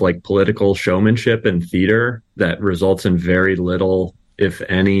examples of political showmanship and theater that results in very little, if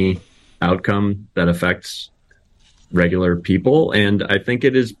any, outcome that affects regular people. And I think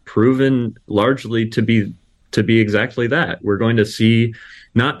it is proven largely to be exactly that. We're going to see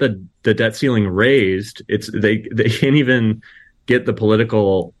not the debt ceiling raised. They can't even get the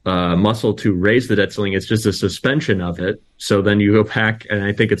political muscle to raise the debt ceiling. It's just a suspension of it. So then you go back, and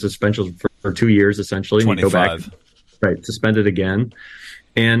I think it's a suspension for 2 years essentially. 25. And you go back, right, suspend it again.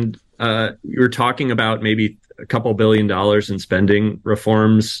 And you're talking about maybe a couple $1 billion in spending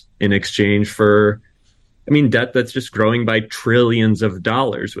reforms in exchange for, debt that's just growing by trillions of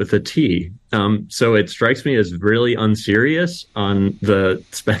dollars with a T. So it strikes me as really unserious on the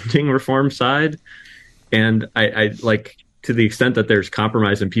spending reform side. And I like, to the extent that there's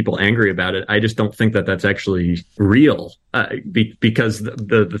compromise and people angry about it, I just don't think that that's actually real because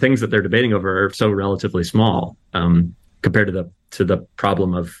the things that they're debating over are so relatively small compared to the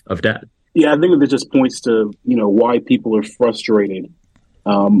problem of debt. Yeah, I think that just points to, why people are frustrated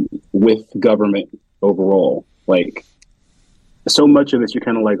with government overall. So much of this, you're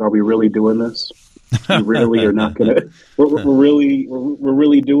kind of like, are we really doing this? We really are not going to. We're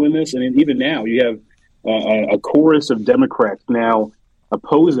really doing this. And even now, you have a chorus of Democrats now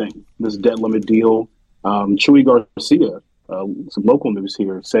opposing this debt limit deal. Chuy Garcia, some local news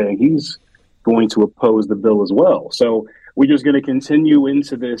here, saying he's going to oppose the bill as well. So we're just going to continue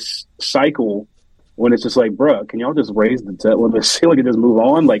into this cycle when it's just like, bruh, can y'all just raise the debt limit ceiling and just move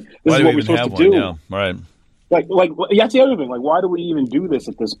on? Like, this is what we're supposed to do. Yeah, right. Like that's the other thing. Like, why do we even do this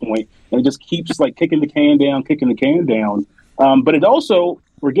at this point? And it just keeps like kicking the can down. But it also,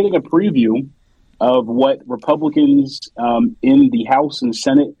 we're getting a preview of what Republicans in the House and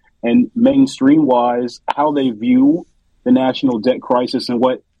Senate and mainstream wise, how they view the national debt crisis and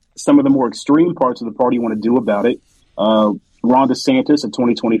what some of the more extreme parts of the party want to do about it. Ron DeSantis, a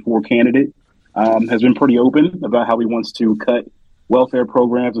 2024 candidate, has been pretty open about how he wants to cut welfare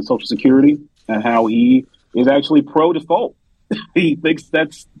programs and Social Security and how he is actually pro-default. He thinks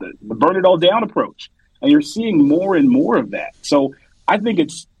that's the burn it all down approach. And you're seeing more and more of that. So I think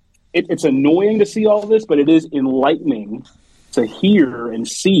it's annoying to see all this, but it is enlightening to hear and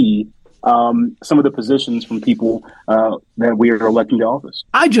see some of the positions from people that we are electing to office.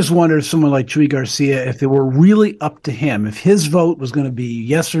 I just wonder if someone like Chuy Garcia, if it were really up to him, if his vote was going to be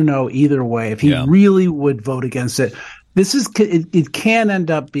yes or no either way, if he really would vote against it. It can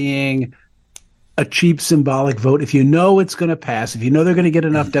end up being a cheap symbolic vote. If you know it's going to pass, if you know they're going to get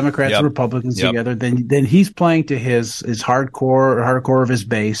enough Democrats and Republicans together, then he's playing to his hardcore of his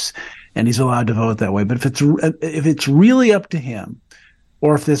base, and he's allowed to vote that way. But if it's really up to him,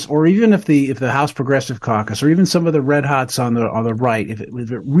 or even if the House Progressive Caucus, or even some of the red hots on the right, if it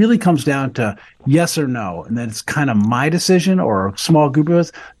really comes down to yes or no, and then it's kind of my decision or a small group of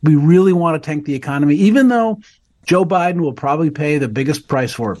us, we really want to tank the economy, even though Joe Biden will probably pay the biggest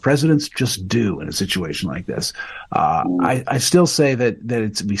price for it. Presidents just do in a situation like this. I still say that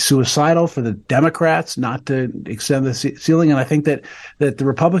it'd be suicidal for the Democrats not to extend the ceiling, and I think that the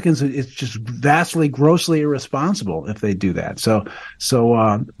Republicans, it's just vastly, grossly irresponsible if they do that.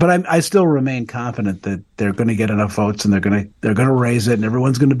 But I still remain confident that they're going to get enough votes and they're going to raise it, and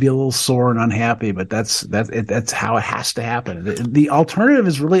everyone's going to be a little sore and unhappy. But that's how it has to happen. The alternative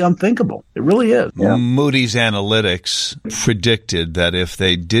is really unthinkable. It really is. Yeah. Moody's Analytics predicted that if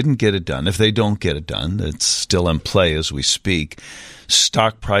they don't get it done, it's still in play as we speak,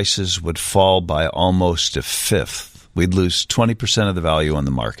 stock prices would fall by almost a fifth. We'd lose 20% of the value on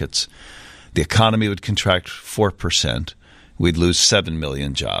the markets. The economy would contract 4%. We'd lose 7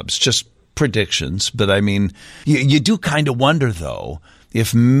 million jobs. Just predictions. But I mean, you do kind of wonder, though,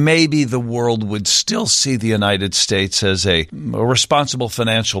 if maybe the world would still see the United States as a responsible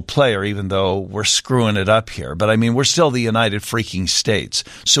financial player, even though we're screwing it up here. But I mean, we're still the United freaking States.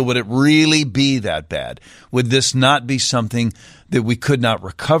 So would it really be that bad? Would this not be something that we could not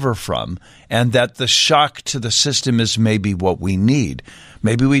recover from, and that the shock to the system is maybe what we need?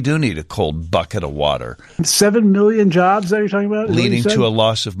 Maybe we do need a cold bucket of water. 7 million jobs that you're talking about? Leading to a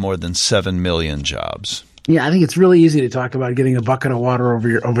loss of more than 7 million jobs. Yeah, I think it's really easy to talk about getting a bucket of water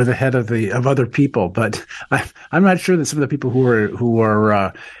over the head of other people, but I'm not sure that some of the people who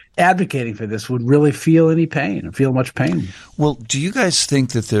are advocating for this would really feel much pain. Well, do you guys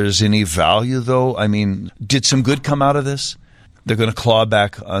think that there's any value, though? I mean, did some good come out of this? They're going to claw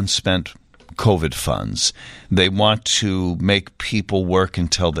back unspent COVID funds. They want to make people work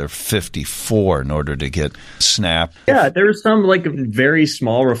until they're 54 in order to get SNAP. Yeah, there are some like very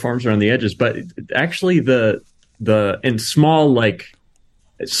small reforms around the edges, but actually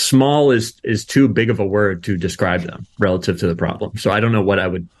small is too big of a word to describe them relative to the problem. So I don't know what I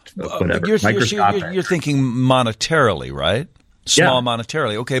would, whatever. You're thinking monetarily, right? Small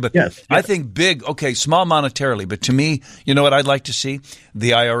monetarily. Okay, but I think big, small monetarily. But to me, you know what I'd like to see?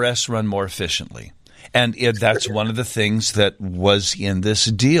 The IRS run more efficiently. And that's one of the things that was in this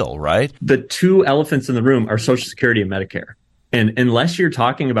deal, right? The two elephants in the room are Social Security and Medicare. And unless you're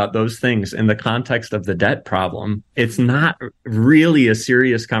talking about those things in the context of the debt problem, it's not really a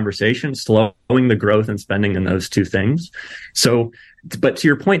serious conversation, slowing the growth and spending in those two things. So, but to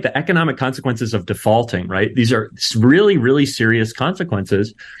your point, the economic consequences of defaulting, right? These are really, really serious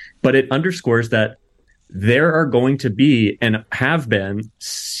consequences, but it underscores that there are going to be and have been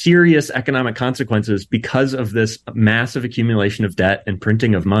serious economic consequences because of this massive accumulation of debt and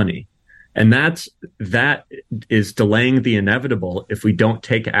printing of money. And that is delaying the inevitable if we don't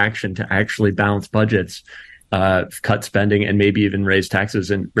take action to actually balance budgets, cut spending, and maybe even raise taxes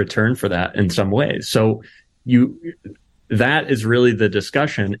in return for that in some ways. So that is really the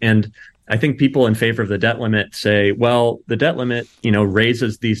discussion. And I think people in favor of the debt limit say, well, the debt limit,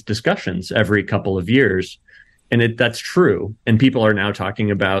 raises these discussions every couple of years. And that's true. And people are now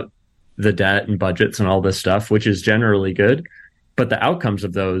talking about the debt and budgets and all this stuff, which is generally good. but the outcomes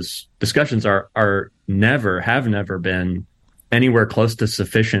of those discussions have never been anywhere close to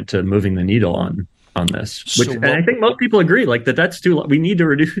sufficient to moving the needle on this. And I think most people agree, like that's too low. We need to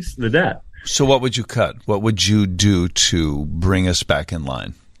reduce the debt. So what would you cut? What would you do to bring us back in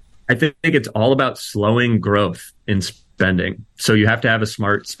line? I think it's all about slowing growth in spending. So you have to have a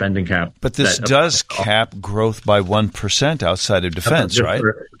smart spending cap. But this does cap growth by 1% outside of defense, right?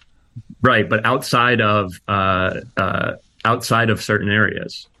 Right, but outside of certain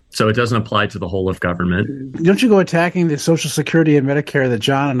areas. So it doesn't apply to the whole of government. Don't you go attacking the Social Security and Medicare that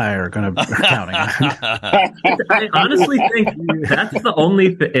John and I are going to be counting on? I honestly think that's the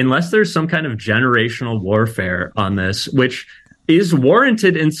only unless there's some kind of generational warfare on this, which is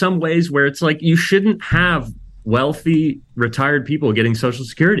warranted in some ways where it's like you shouldn't have wealthy retired people getting Social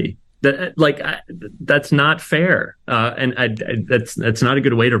Security. That's not fair, and that's not a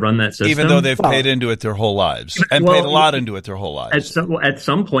good way to run that system. Even though they've paid into it their whole lives and paid a lot into it their whole lives. At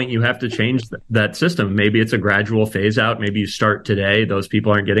some point, you have to change that system. Maybe it's a gradual phase out. Maybe you start today; those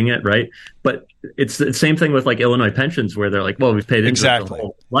people aren't getting it, right? But it's the same thing with like Illinois pensions, where they're like, "Well, we've paid into it the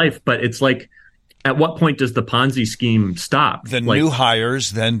whole life," but it's like, at what point does the Ponzi scheme stop? The new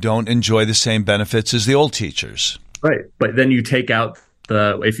hires then don't enjoy the same benefits as the old teachers, right? But then you take out.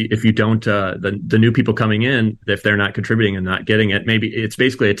 If you don't the new people coming in, if they're not contributing and not getting it, maybe it's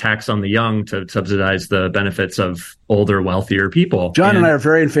basically a tax on the young to subsidize the benefits of older, wealthier people. John and I are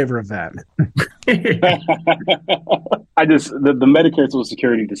very in favor of that. The Medicare Social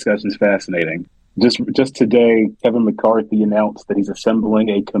Security discussion is fascinating. Just today, Kevin McCarthy announced that he's assembling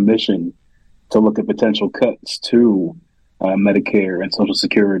a commission to look at potential cuts to Medicare and Social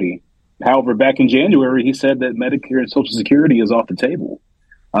Security. However, back in January, he said that Medicare and Social Security is off the table.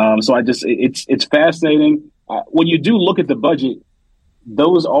 So it's fascinating. When you do look at the budget,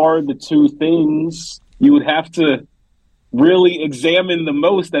 those are the two things you would have to really examine the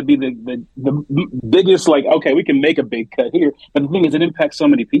most. That'd be the biggest, like, okay, we can make a big cut here. But the thing is, it impacts so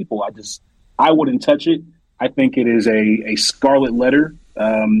many people. I wouldn't touch it. I think it is a scarlet letter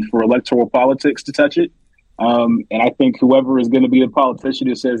for electoral politics to touch it. And I think whoever is going to be the politician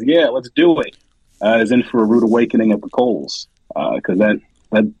who says, yeah, let's do it, is in for a rude awakening at the polls, because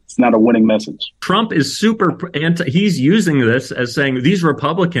that's not a winning message. Trump is super anti. He's using this as saying these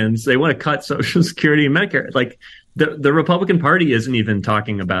Republicans, they want to cut Social Security and Medicare. Like the Republican Party isn't even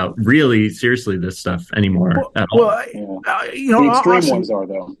talking about really seriously this stuff anymore at all. Well, the extreme ones are,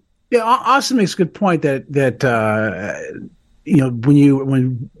 though. Yeah, Austin makes a good point that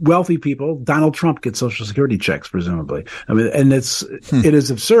when wealthy people, Donald Trump gets Social Security checks, presumably. I mean, and it is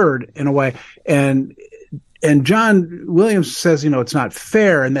absurd in a way. And John Williams says, it's not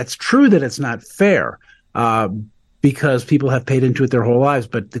fair. And that's true that it's not fair, because people have paid into it their whole lives.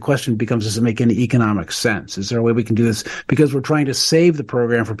 But the question becomes, does it make any economic sense? Is there a way we can do this? Because we're trying to save the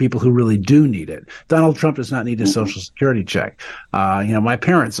program for people who really do need it. Donald Trump does not need a Social Security check. My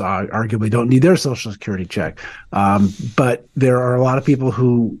parents arguably don't need their Social Security check. But there are a lot of people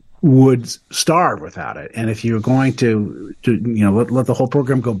who would starve without it. And if you're going to let the whole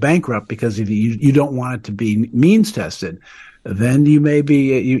program go bankrupt because you don't want it to be means tested, then you may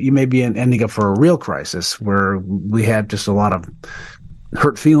be ending up for a real crisis where we have just a lot of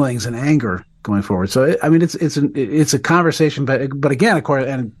hurt feelings and anger going forward. So I mean, it's a conversation, but again, of course,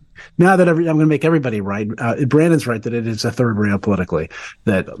 and now that I'm going to make everybody right, Brandon's right that it is a third rail politically,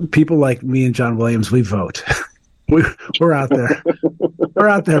 that people like me and John Williams, we vote. We're out there. We're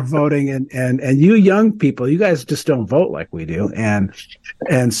out there voting, and you young people, you guys just don't vote like we do, and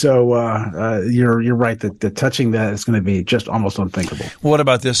so you're right that touching that is going to be just almost unthinkable. What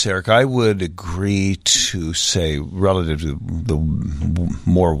about this, Eric? I would agree to say, relative to the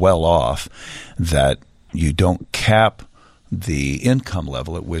more well-off, that you don't cap the income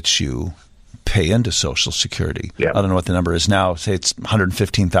level at which you pay into Social Security. Yeah. I don't know what the number is now. Say it's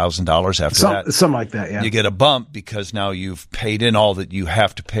 $115,000 after that. Something like that, yeah. You get a bump because now you've paid in all that you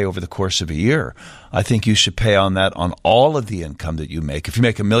have to pay over the course of a year. I think you should pay on that on all of the income that you make. If you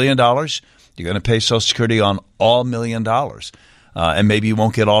make $1 million, you're going to pay Social Security on all $1 million. And maybe you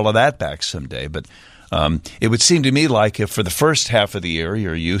won't get all of that back someday. But it would seem to me like if for the first half of the year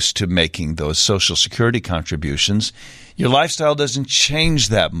you're used to making those Social Security contributions, your lifestyle doesn't change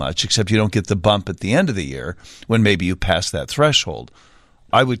that much, except you don't get the bump at the end of the year when maybe you pass that threshold.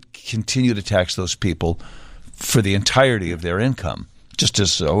 I would continue to tax those people for the entirety of their income. Just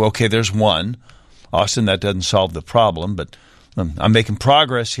as, okay, there's one. Austin, that doesn't solve the problem, but I'm making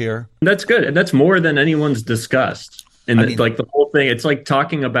progress here. That's good. And that's more than anyone's discussed. And the whole thing, it's like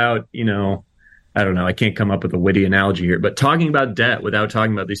talking about, I don't know, I can't come up with a witty analogy here, but talking about debt without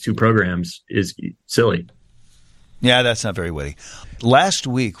talking about these two programs is silly. Yeah, that's not very witty. Last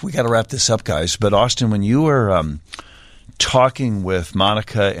week, we got to wrap this up, guys, but Austin, when you were talking with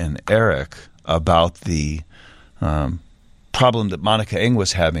Monica and Eric about the problem that Monica Eng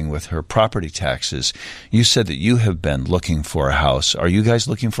was having with her property taxes, you said that you have been looking for a house. Are you guys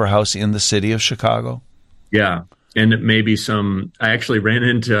looking for a house in the city of Chicago? Yeah. And maybe I actually ran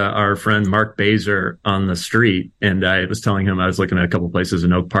into our friend Mark Baser on the street, and I was telling him I was looking at a couple places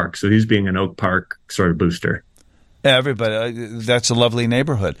in Oak Park. So he's being an Oak Park sort of booster. Everybody, that's a lovely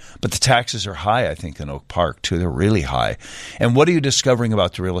neighborhood. But the taxes are high, I think, in Oak Park, too. They're really high. And what are you discovering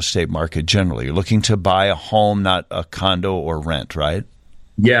about the real estate market generally? You're looking to buy a home, not a condo or rent, right?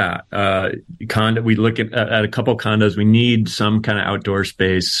 Yeah. Condo. We look at a couple condos. We need some kind of outdoor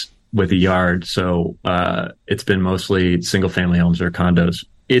space with a yard. So it's been mostly single-family homes or condos.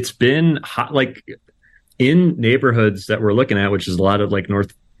 It's been hot, like in neighborhoods that we're looking at, which is a lot of like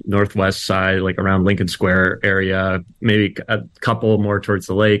northwest side, like around Lincoln Square area, maybe a couple more towards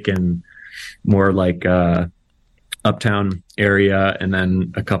the lake and more like uptown area, and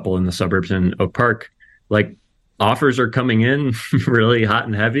then a couple in the suburbs in Oak Park. Like offers are coming in really hot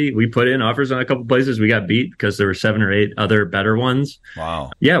and heavy. We put in offers on a couple places. We got beat because there were 7 or 8 other better ones.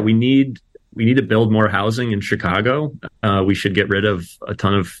 Wow. Yeah, we need to build more housing in Chicago. We should get rid of a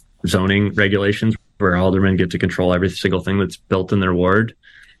ton of zoning regulations where aldermen get to control every single thing that's built in their ward.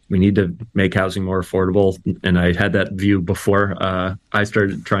 We need to make housing more affordable, and I had that view before I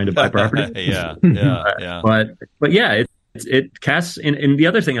started trying to buy property. Yeah. But yeah, it casts. And the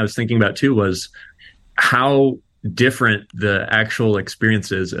other thing I was thinking about too was how different the actual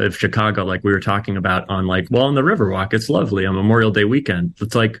experiences of Chicago, like we were talking about on on the Riverwalk, it's lovely on Memorial Day weekend.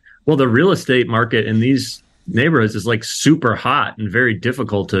 It's like, well, the real estate market in these neighborhoods is like super hot and very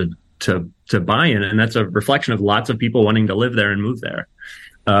difficult to buy in, and that's a reflection of lots of people wanting to live there and move there.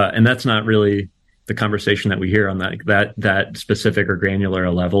 And that's not really the conversation that we hear on that specific or granular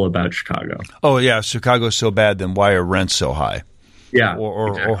level about Chicago. Oh, yeah. If Chicago's so bad, then why are rents so high? Yeah.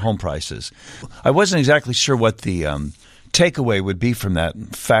 Or home prices. I wasn't exactly sure what the takeaway would be from that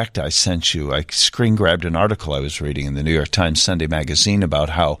fact I sent you. I screen grabbed an article I was reading in the New York Times Sunday magazine about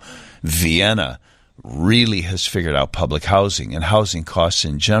how Vienna really has figured out public housing and housing costs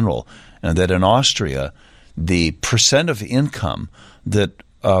in general, and that in Austria, the percent of income that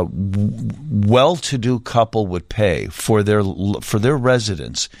well-to-do couple would pay for their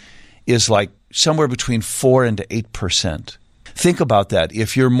residence is like somewhere between 4 and 8%. Think about that.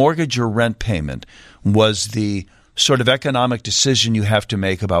 If your mortgage or rent payment was the sort of economic decision you have to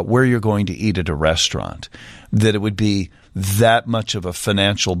make about where you're going to eat at a restaurant, that it would be that much of a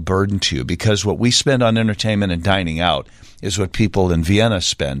financial burden to you, because what we spend on entertainment and dining out is what people in Vienna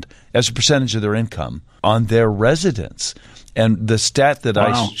spend as a percentage of their income on their residence. And the stat that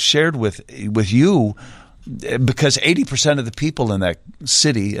I shared with you, because 80% of the people in that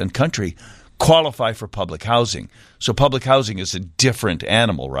city and country qualify for public housing. So public housing is a different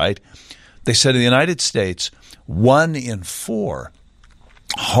animal, right? They said in the United States, 1 in 4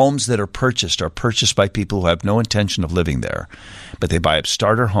 homes that are purchased by people who have no intention of living there, but they buy up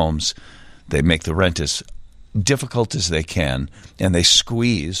starter homes, they make the rent as difficult as they can, and they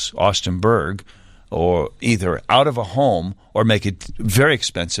squeeze Austin Berg or either out of a home or make it very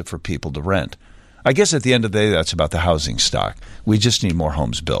expensive for people to rent. I guess at the end of the day, that's about the housing stock. We just need more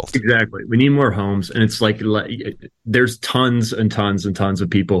homes built. Exactly. We need more homes. And it's like there's tons and tons and tons of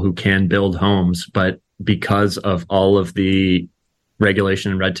people who can build homes, but because of all of the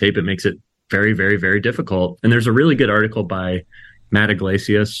regulation and red tape, it makes it very, very, very difficult. And there's a really good article by Matt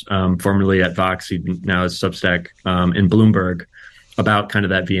Iglesias, formerly at Vox, he now is Substack, in Bloomberg, about kind of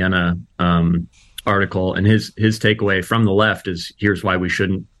that Vienna article. And his takeaway from the left is, here's why we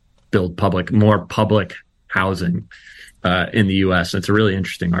shouldn't build more public housing in the U.S. It's a really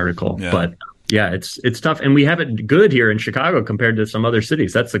interesting article. Yeah. But yeah, it's tough. And we have it good here in Chicago compared to some other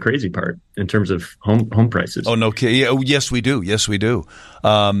cities. That's the crazy part in terms of home prices. Oh, no kidding. Yeah, yes, we do. Yes, we do.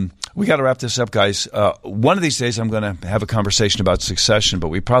 We got to wrap this up, guys. One of these days I'm going to have a conversation about Succession, but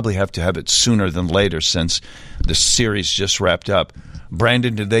we probably have to have it sooner than later since the series just wrapped up.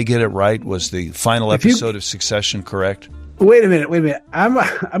 Brandon, did they get it right? Was the final episode of Succession correct? Wait a minute. I'm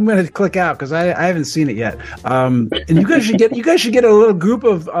going to click out because I haven't seen it yet. And you guys should get a little group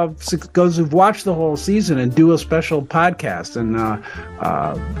of those who've watched the whole season and do a special podcast. And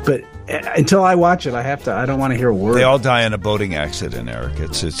but until I watch it, I don't want to hear a word. They all die in a boating accident, Eric.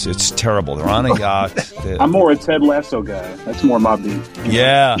 It's terrible. They're on a yacht. I'm more a Ted Lasso guy. That's more my beat.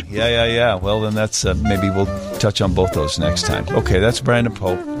 Yeah. Well, then that's maybe we'll touch on both those next time. Okay, that's Brandon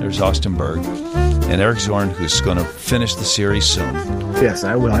Pope. There's Austin Berg. and Eric Zorn, who's going to finish the series soon. Yes,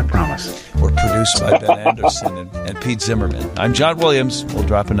 I will. I promise. We're produced by Ben Anderson and Pete Zimmerman. I'm John Williams. We'll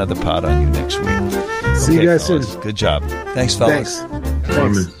drop another pod on you next week. See you guys soon. Good job. Thanks, fellas.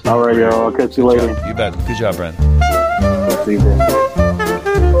 Thanks. All right, y'all. I'll catch you later. You bet. Good job, Brent. See you, bro.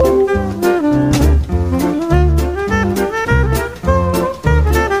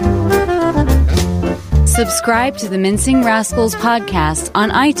 Subscribe to the Mincing Rascals podcast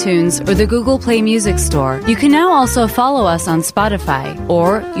on iTunes or the Google Play Music Store. You can now also follow us on Spotify,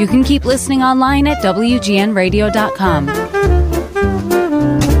 or you can keep listening online at WGNradio.com.